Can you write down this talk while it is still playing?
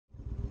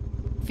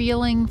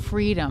feeling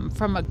freedom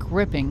from a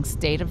gripping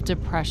state of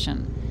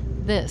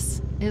depression. This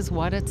is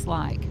what it's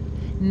like.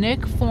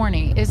 Nick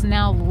Fournie is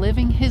now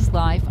living his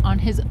life on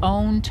his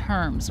own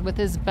terms with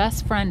his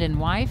best friend and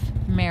wife,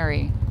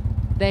 Mary.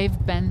 They've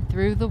been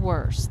through the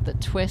worst, the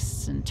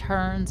twists and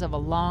turns of a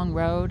long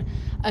road,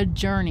 a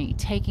journey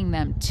taking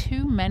them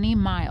too many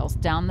miles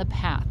down the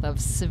path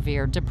of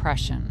severe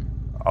depression.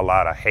 A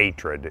lot of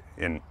hatred,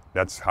 and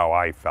that's how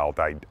I felt.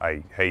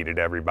 I hated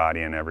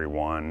everybody and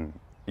everyone.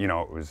 You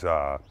know,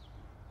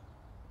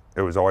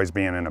 it was always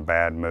being in a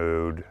bad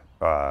mood,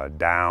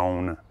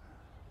 down,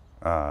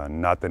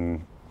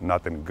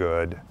 nothing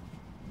good.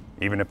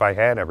 Even if I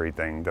had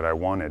everything that I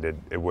wanted,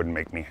 it wouldn't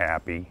make me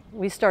happy.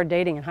 We started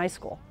dating in high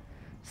school.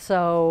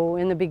 So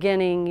in the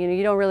beginning,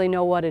 you don't really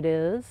know what it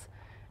is.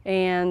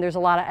 And there's a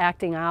lot of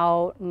acting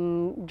out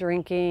and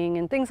drinking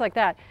and things like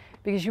that,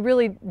 because you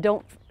really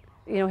don't,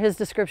 his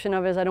description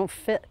of it is, I don't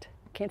fit.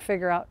 Can't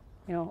figure out,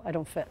 I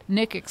don't fit.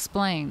 Nick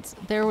explains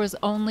there was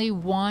only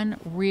one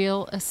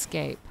real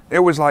escape. It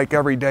was like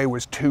every day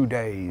was 2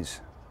 days.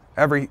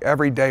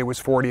 Every day was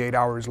 48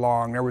 hours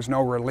long. There was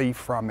no relief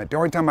from it. The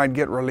only time I'd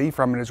get relief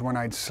from it is when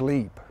I'd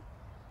sleep.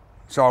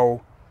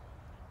 So,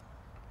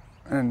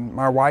 and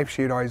my wife,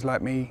 she'd always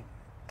let me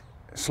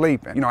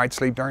sleep. I'd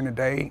sleep during the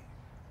day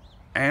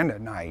and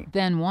at night.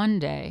 Then one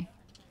day,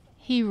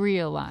 he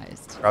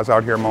realized. I was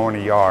out here mowing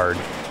the yard,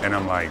 and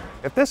I'm like,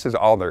 if this is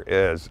all there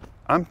is,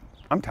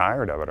 I'm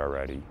tired of it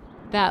already.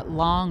 That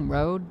long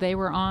road they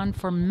were on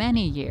for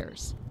many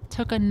years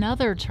took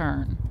another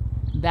turn.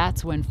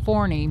 That's when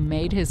Fournie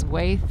made his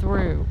way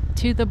through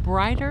to the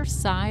brighter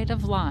side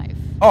of life.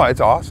 Oh,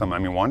 it's awesome. I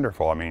mean,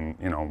 wonderful. I mean,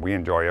 we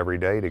enjoy every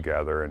day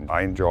together, and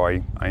I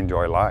enjoy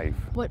life.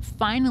 What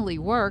finally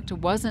worked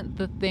wasn't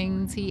the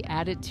things he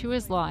added to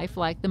his life,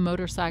 like the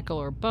motorcycle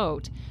or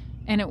boat,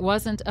 and it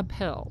wasn't a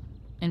pill.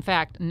 In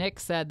fact, Nick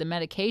said the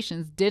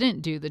medications didn't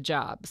do the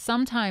job,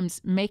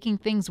 sometimes making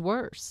things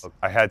worse.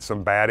 I had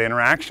some bad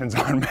interactions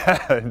on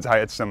meds. I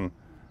had some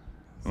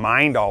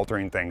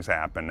mind-altering things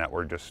happen that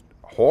were just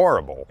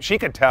horrible. She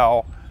could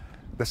tell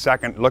the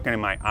second, looking in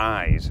my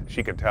eyes,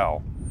 she could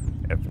tell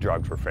if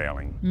drugs were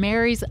failing.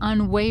 Mary's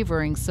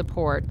unwavering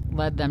support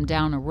led them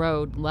down a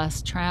road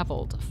less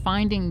traveled,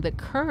 finding the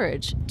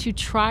courage to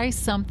try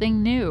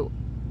something new.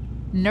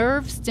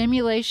 Nerve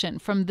stimulation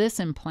from this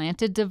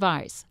implanted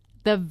device,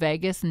 the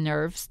vagus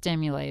nerve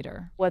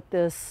stimulator. What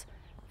this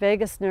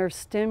vagus nerve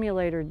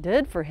stimulator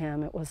did for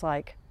him, it was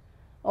like,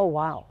 oh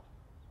wow.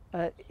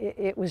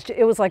 It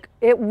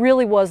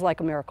really was like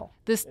a miracle.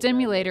 The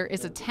stimulator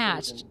is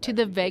attached to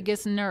the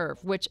vagus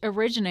nerve, which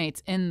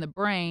originates in the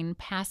brain,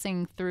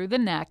 passing through the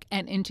neck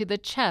and into the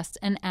chest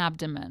and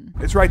abdomen.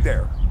 It's right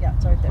there. Yeah,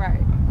 it's right there.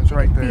 Right. It's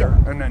right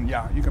there. And then,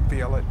 yeah, you can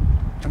feel it.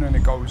 And then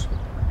it goes.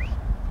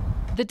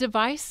 The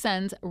device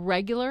sends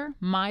regular,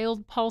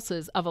 mild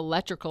pulses of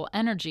electrical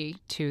energy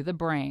to the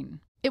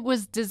brain. It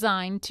was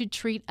designed to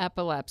treat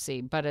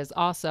epilepsy, but is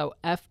also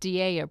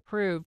FDA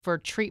approved for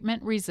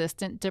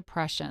treatment-resistant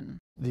depression.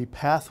 The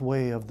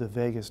pathway of the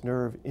vagus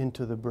nerve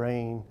into the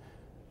brain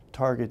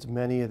targets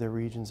many of the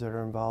regions that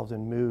are involved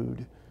in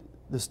mood.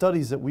 The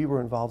studies that we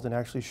were involved in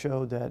actually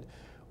showed that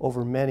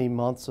over many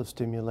months of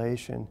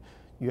stimulation,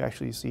 you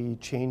actually see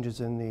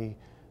changes in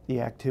the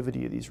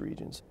activity of these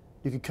regions.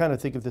 You could kind of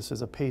think of this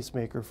as a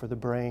pacemaker for the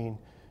brain,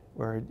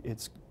 where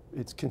it's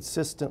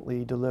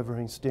consistently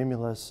delivering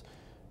stimulus,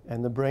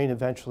 and the brain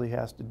eventually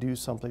has to do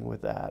something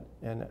with that.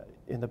 And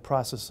in the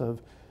process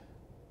of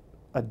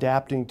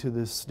adapting to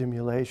this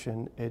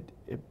stimulation, it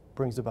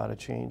brings about a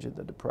change in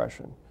the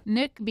depression.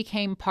 Nick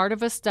became part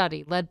of a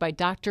study led by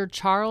Dr.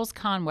 Charles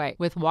Conway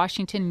with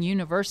Washington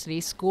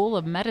University School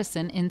of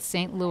Medicine in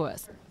St.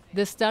 Louis.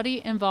 The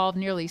study involved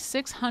nearly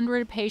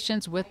 600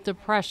 patients with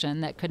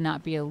depression that could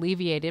not be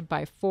alleviated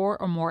by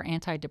 4 or more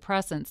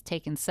antidepressants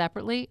taken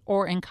separately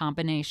or in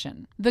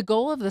combination. The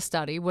goal of the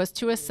study was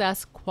to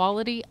assess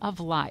quality of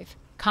life.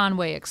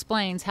 Conway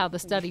explains how the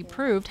study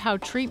proved how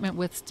treatment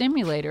with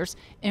stimulators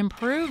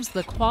improves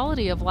the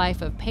quality of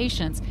life of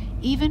patients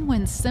even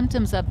when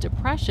symptoms of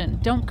depression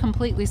don't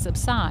completely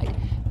subside,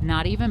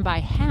 not even by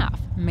half,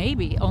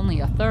 maybe only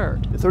a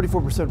third. A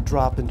 34%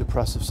 drop in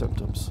depressive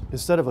symptoms.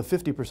 Instead of a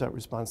 50%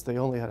 response, they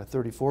only had a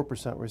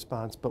 34%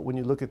 response, but when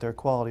you look at their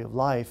quality of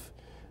life,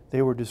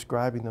 they were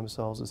describing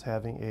themselves as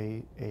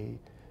having a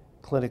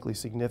clinically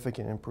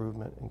significant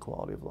improvement in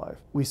quality of life.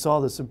 We saw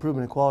this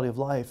improvement in quality of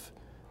life,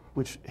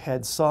 which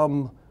had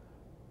some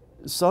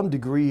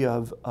degree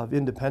of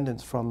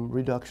independence from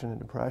reduction in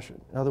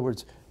depression. In other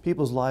words,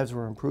 people's lives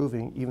were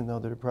improving even though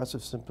their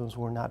depressive symptoms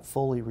were not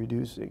fully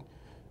reducing,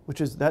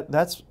 which is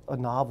that's a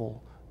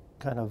novel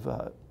kind of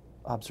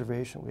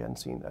observation. We hadn't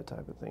seen that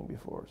type of thing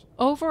before.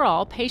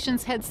 Overall,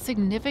 patients had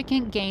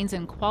significant gains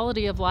in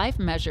quality of life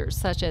measures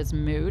such as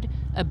mood,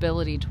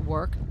 ability to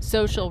work,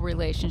 social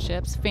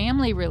relationships,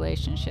 family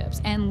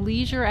relationships, and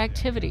leisure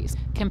activities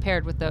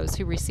compared with those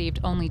who received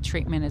only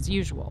treatment as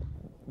usual.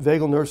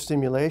 Vagal nerve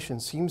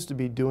stimulation seems to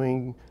be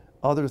doing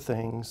other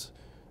things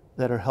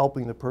that are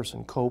helping the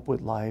person cope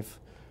with life,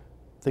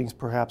 things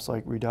perhaps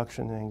like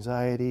reduction in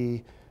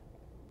anxiety,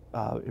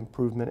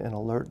 improvement in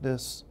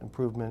alertness,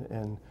 improvement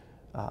in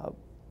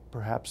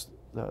perhaps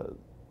the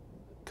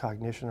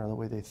cognition or the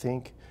way they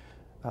think,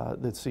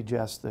 that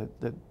suggests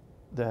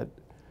that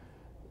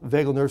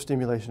vagal nerve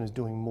stimulation is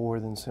doing more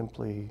than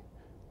simply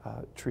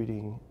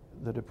treating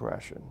the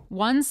depression.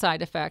 One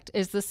side effect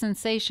is the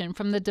sensation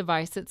from the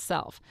device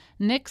itself.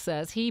 Nick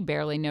says he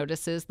barely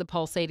notices the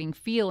pulsating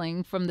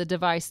feeling from the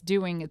device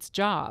doing its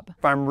job.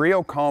 If I'm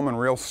real calm and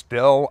real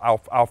still,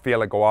 I'll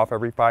feel it go off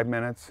every 5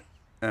 minutes.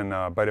 And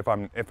but if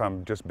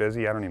I'm just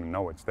busy, I don't even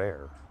know it's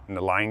there. And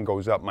the line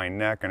goes up my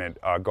neck, and it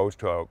goes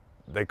to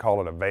they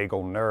call it a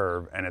vagal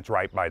nerve, and it's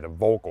right by the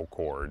vocal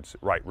cords,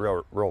 right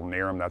real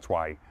near them. That's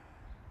why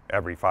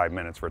every 5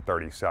 minutes for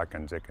 30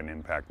 seconds it can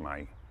impact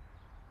my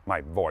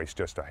voice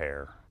just a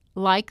hair.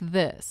 Like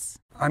this.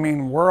 I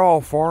mean, we're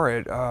all for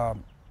it.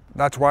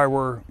 That's why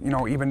we're,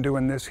 even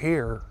doing this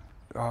here,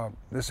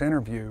 this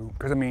interview.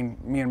 Because, I mean,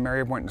 me and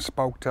Mary went and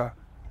spoke to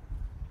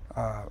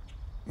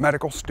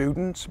medical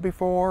students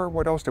before.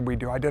 What else did we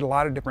do? I did a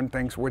lot of different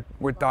things with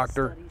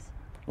Dr.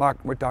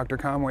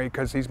 Conway,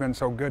 because he's been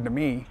so good to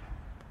me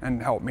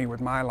and helped me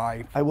with my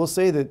life. I will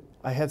say that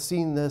I have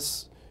seen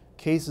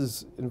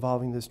cases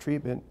involving this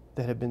treatment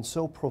that have been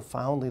so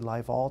profoundly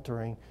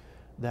life-altering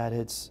that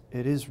it's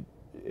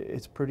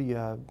pretty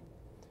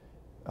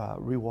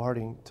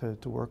rewarding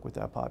to work with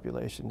that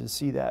population, to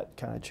see that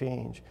kind of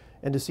change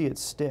and to see it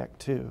stick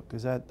too,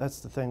 because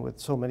that's the thing with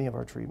so many of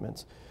our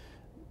treatments.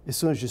 As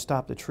soon as you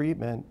stop the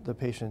treatment, the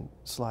patient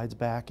slides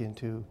back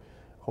into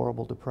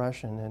horrible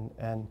depression,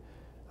 and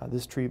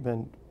this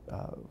treatment,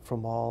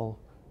 from all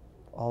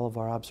of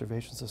our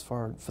observations thus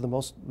far, for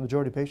the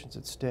majority of patients,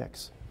 it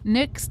sticks.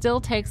 Nick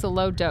still takes a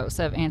low dose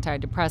of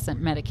antidepressant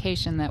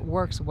medication that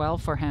works well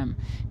for him.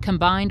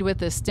 Combined with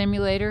the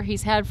stimulator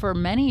he's had for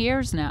many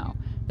years now,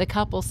 the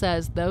couple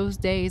says those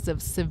days of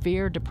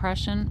severe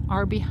depression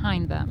are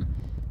behind them.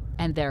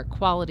 And their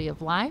quality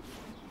of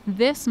life,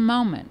 this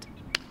moment,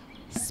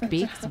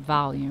 speaks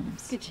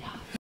volumes. Good job.